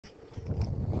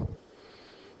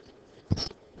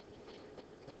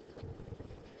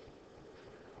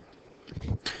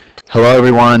Hello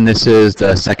everyone, this is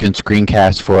the second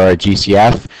screencast for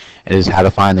GCF. It is how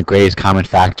to find the greatest common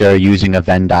factor using a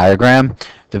Venn diagram.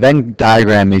 The Venn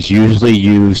diagram is usually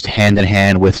used hand in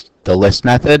hand with the list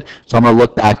method. So I'm going to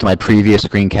look back to my previous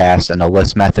screencast and the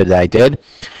list method that I did.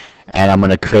 And I'm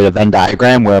going to create a Venn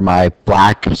diagram where my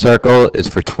black circle is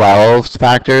for 12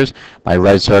 factors, my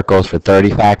red circle is for 30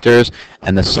 factors,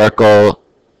 and the circle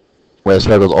where the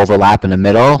circles overlap in the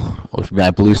middle, which would be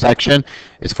my blue section,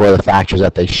 is for the factors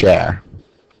that they share.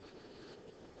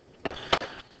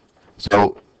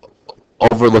 So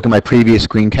overlooking my previous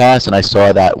screencast, and I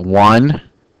saw that 1,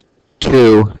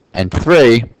 2, and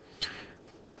 3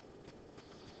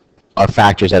 are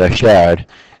factors that are shared,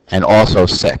 and also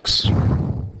 6.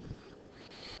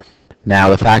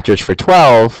 Now the factors for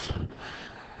 12,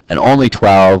 and only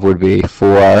 12, would be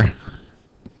 4 and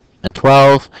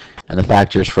 12, and the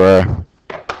factors for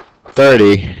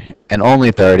 30 and only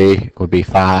 30 would be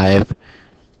 5,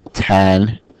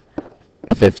 10,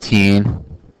 15,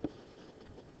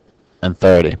 and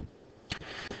 30. So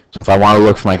if I want to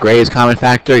look for my greatest common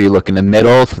factor, you look in the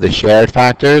middle for the shared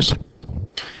factors,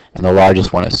 and the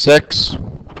largest one is 6.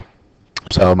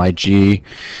 So my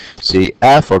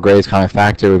GCF, or greatest common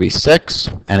factor, would be 6.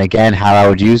 And again, how I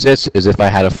would use this is if I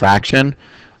had a fraction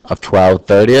of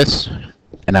 12/30ths,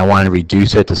 and I want to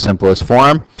reduce it to simplest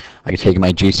form, I can take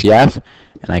my GCF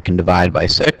and I can divide by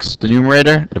 6 the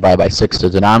numerator, divide by 6 the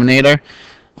denominator.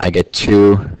 I get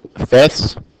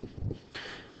 2/5.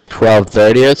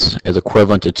 12/30ths is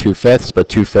equivalent to 2/5, but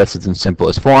 2/5 is in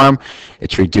simplest form.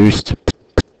 It's reduced.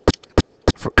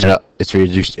 It's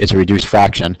a reduced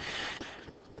fraction.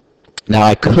 Now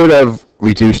I could have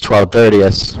reduced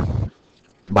 12/30ths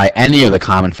by any of the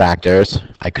common factors.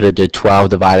 I could have did 12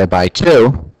 divided by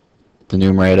 2. The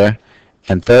numerator,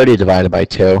 and 30 divided by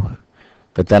 2,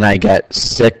 but then I get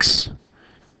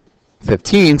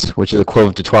 6/15ths, which is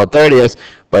equivalent to 12/30ths,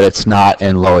 but it's not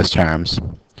in lowest terms.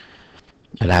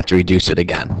 I'd have to reduce it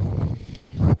again.